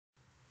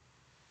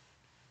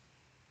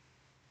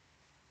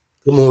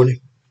Good morning.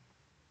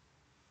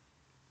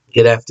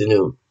 Good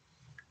afternoon.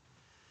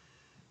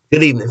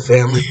 Good evening,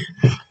 family.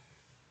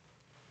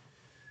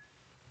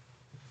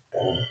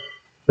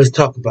 Let's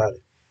talk about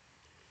it.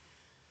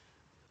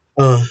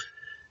 Uh,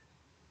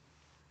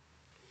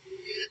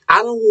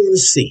 I don't want to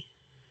see.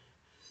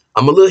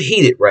 I'm a little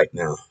heated right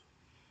now.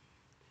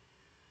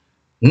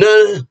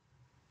 None of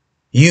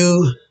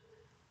you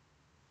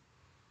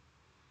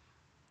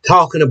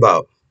talking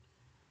about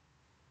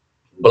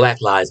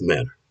Black Lives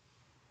Matter.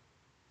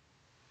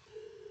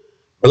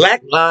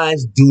 Black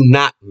lives do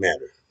not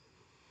matter.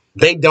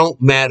 They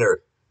don't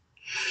matter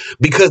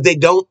because they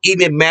don't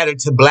even matter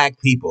to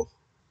black people.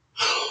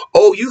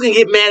 Oh, you can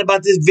get mad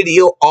about this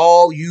video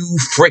all you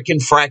freaking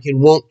fracking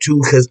want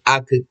to because I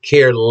could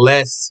care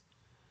less.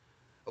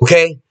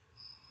 Okay?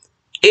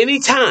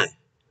 Anytime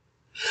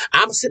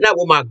I'm sitting out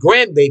with my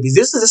grandbabies,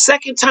 this is the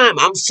second time.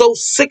 I'm so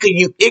sick of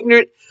you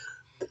ignorant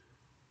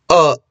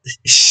uh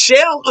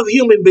shell of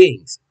human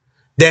beings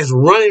that's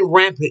running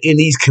rampant in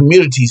these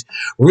communities,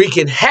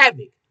 wreaking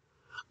havoc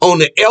on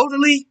the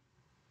elderly,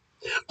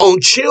 on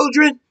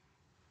children,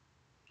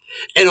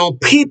 and on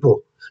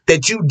people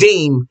that you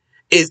deem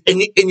is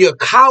and you're a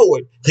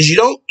coward because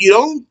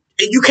and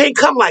you can't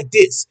come like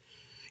this.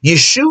 You're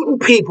shooting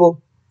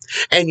people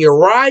and you're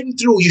riding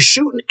through, you're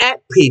shooting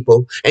at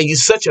people, and you're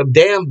such a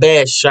damn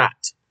bad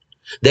shot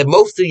that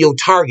most of your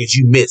targets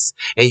you miss,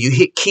 and you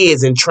hit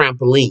kids in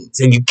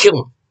trampolines and you kill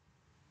them.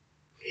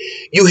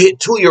 You hit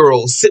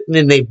 2-year-olds sitting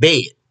in their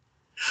bed.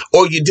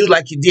 Or you do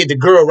like you did the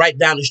girl right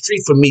down the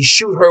street from me,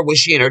 shoot her when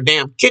she in her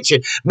damn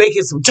kitchen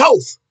making some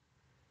toast.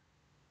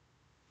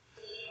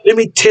 Let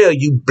me tell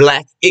you,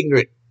 black,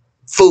 ignorant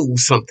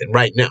fools, something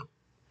right now.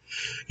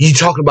 You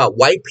talking about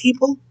white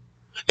people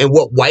and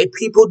what white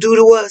people do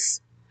to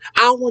us?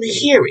 I don't want to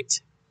hear it.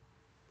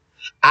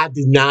 I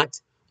do not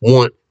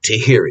want to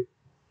hear it.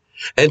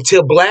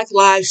 Until black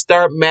lives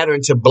start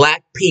mattering to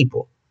black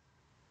people,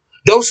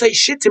 don't say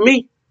shit to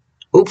me.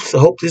 Oops, I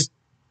hope this.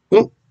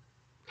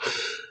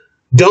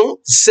 Don't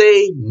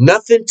say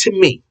nothing to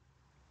me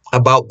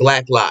about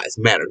Black Lives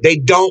Matter. They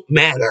don't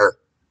matter.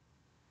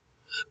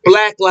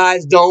 Black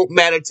lives don't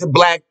matter to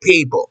black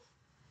people.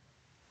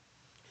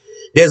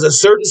 There's a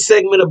certain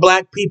segment of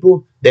black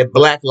people that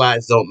black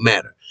lives don't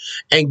matter.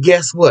 And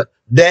guess what?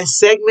 That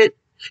segment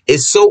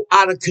is so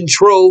out of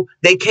control,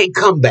 they can't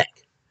come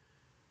back.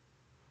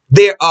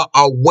 They are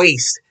a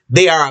waste.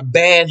 They are a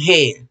bad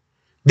hand.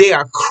 They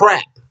are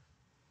crap.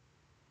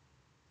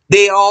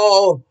 They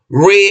all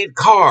red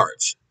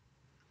cards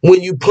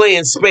when you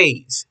playing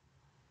spades.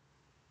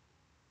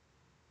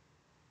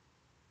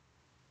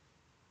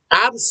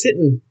 I'm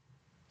sitting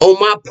on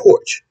my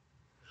porch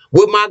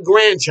with my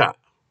grandchild.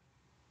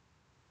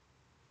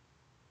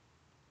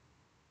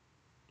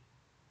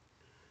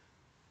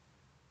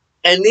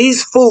 And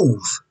these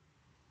fools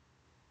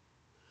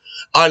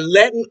are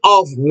letting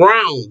off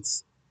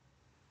rounds.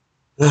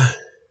 I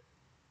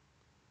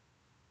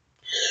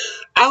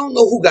don't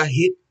know who got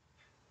hit,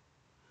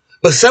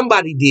 but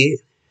somebody did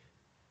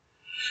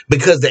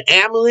because the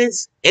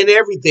ambulance and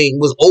everything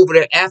was over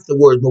there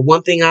afterwards. But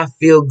one thing I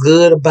feel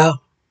good about,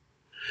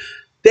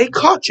 they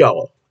caught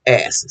y'all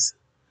asses.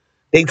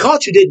 They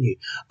caught you, didn't you?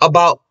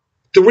 About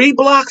 3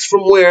 blocks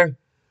from where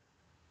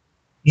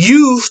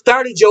you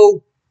started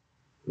your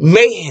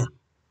mayhem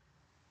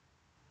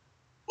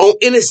on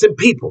innocent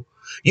people.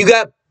 You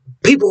got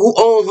people who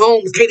own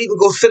homes can't even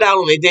go sit out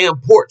on their damn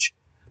porch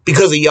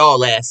because of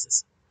y'all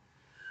asses.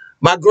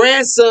 My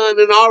grandson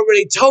had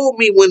already told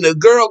me when the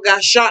girl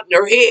got shot in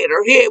her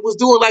head was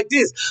doing like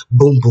this.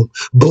 Boom, boom,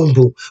 boom,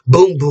 boom,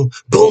 boom, boom,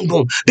 boom,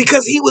 boom.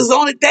 Because he was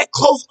on it that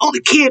close on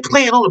the kid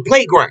playing on the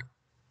playground.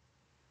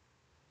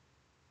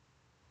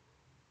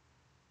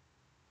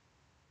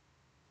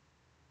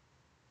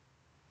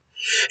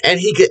 And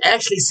he could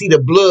actually see the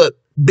blood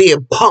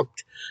being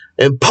pumped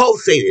and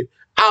pulsated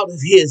out of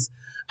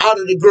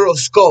the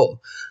girl's skull.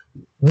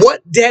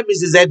 What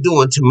damage is that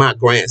doing to my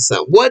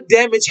grandson? What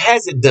damage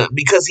has it done?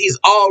 Because he's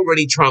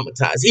already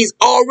traumatized. He's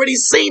already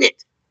seen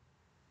it.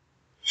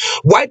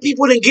 White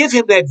people didn't give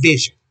him that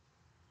vision.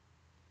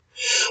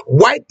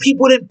 White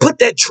people didn't put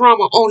that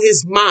trauma on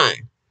his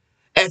mind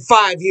at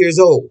 5 years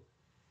old.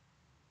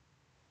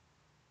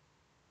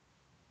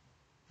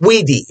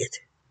 We did.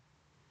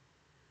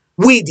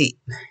 We did.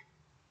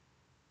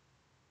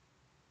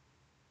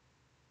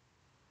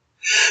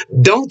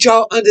 Don't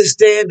y'all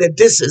understand that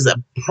this is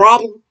a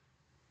problem?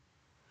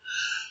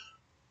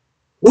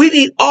 We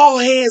need all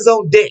hands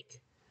on deck.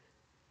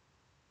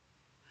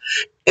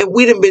 And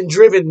we done been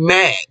driven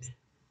mad.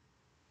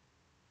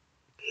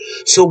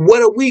 So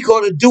what are we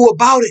going to do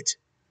about it?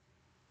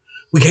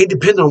 We can't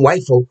depend on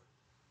white folk.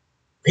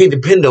 Can't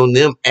depend on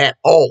them at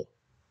all.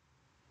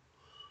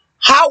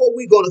 How are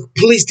we going to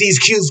police these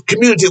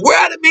communities? Where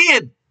are the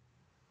men?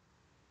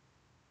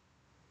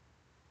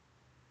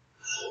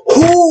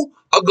 Who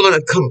are going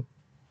to come?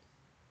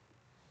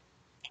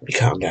 Let me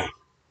calm down.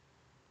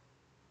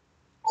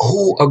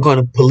 Who are going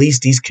to police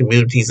these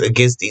communities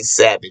against these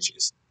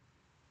savages?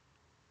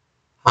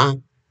 Huh?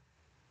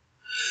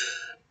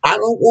 I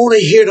don't want to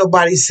hear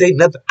nobody say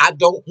nothing. I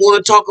don't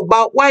want to talk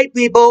about white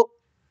people.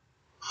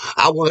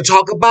 I want to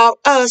talk about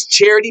us.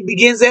 Charity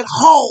begins at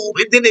home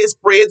and then it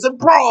spreads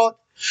abroad.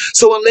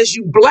 So unless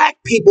you black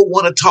people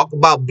want to talk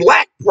about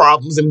black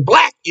problems and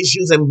black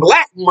issues and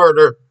black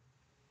murder,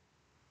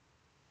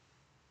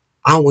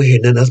 I don't want to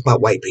hear nothing else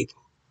about white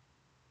people.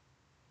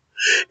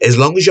 As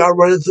long as y'all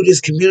running through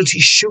this community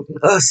shooting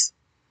us,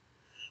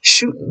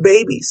 shooting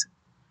babies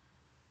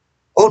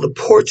on the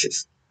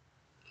porches,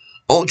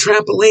 on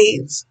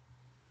trampolines,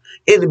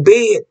 in the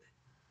bed,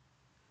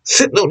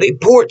 sitting on their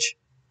porch,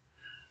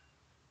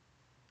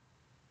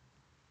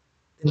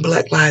 then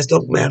black lives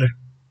don't matter.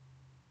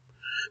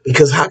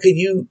 Because how can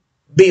you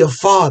be a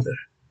father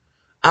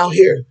out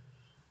here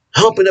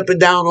humping up and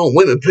down on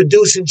women,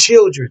 producing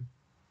children?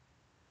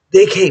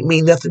 They can't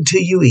mean nothing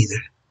to you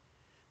either.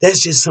 That's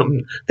just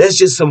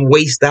some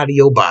waste out of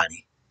your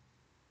body.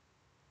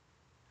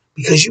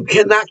 Because you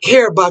cannot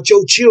care about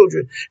your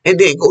children and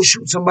then go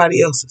shoot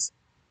somebody else's.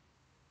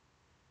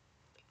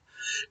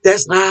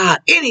 That's not how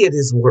any of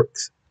this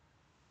works.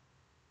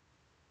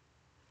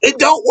 It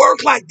don't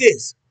work like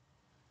this.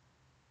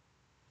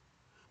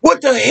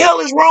 What the hell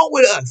is wrong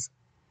with us?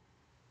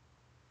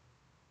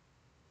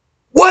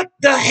 What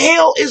the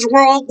hell is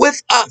wrong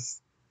with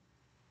us?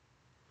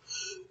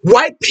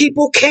 White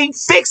people can't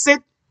fix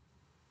it.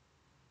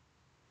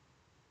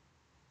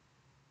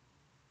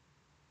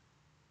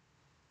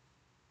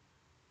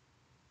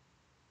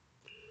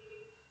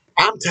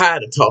 I'm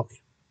tired of talking.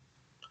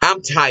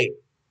 I'm tired.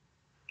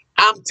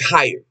 I'm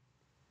tired.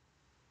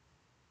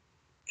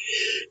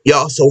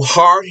 Y'all so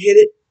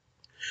hard-headed,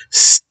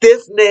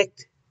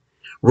 stiff-necked,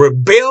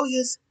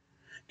 rebellious,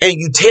 and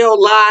you tell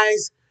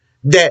lies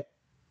that,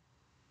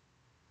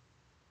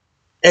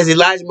 as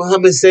Elijah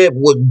Muhammad said,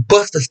 would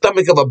bust the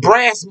stomach of a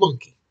brass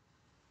monkey.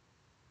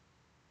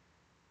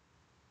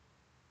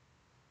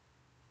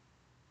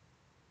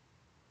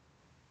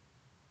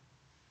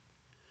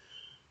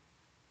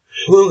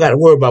 We don't got to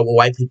worry about what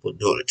white people are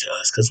doing it to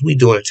us because we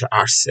doing it to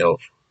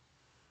ourselves.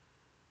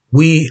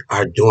 We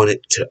are doing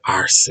it to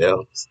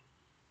ourselves.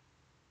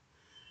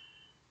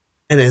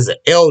 And as an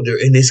elder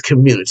in this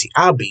community,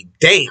 I'll be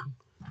damned.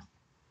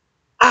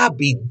 I'll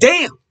be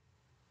damned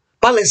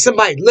if I let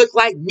somebody look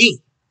like me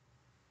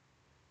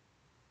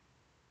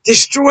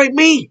destroy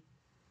me.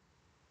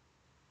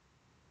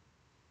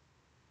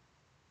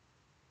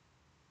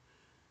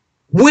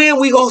 When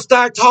we gonna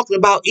start talking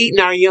about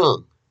eating our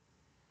young?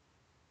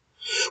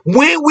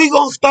 When we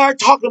gonna start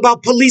talking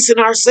about policing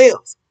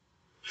ourselves?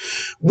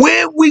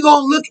 When we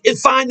gonna look and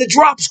find the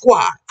drop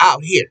squad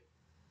out here?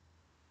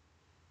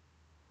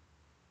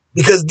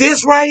 Because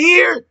this right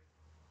here,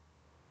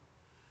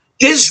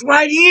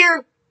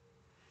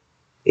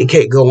 it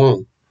can't go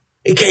on.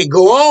 It can't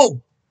go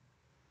on.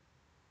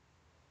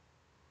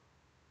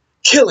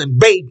 Killing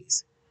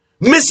babies,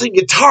 missing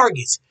your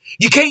targets.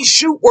 You can't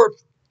shoot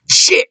worth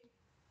shit.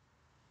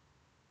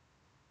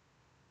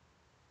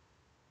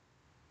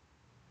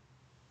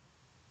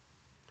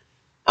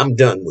 I'm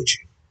done with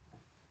you.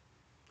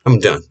 I'm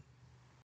done.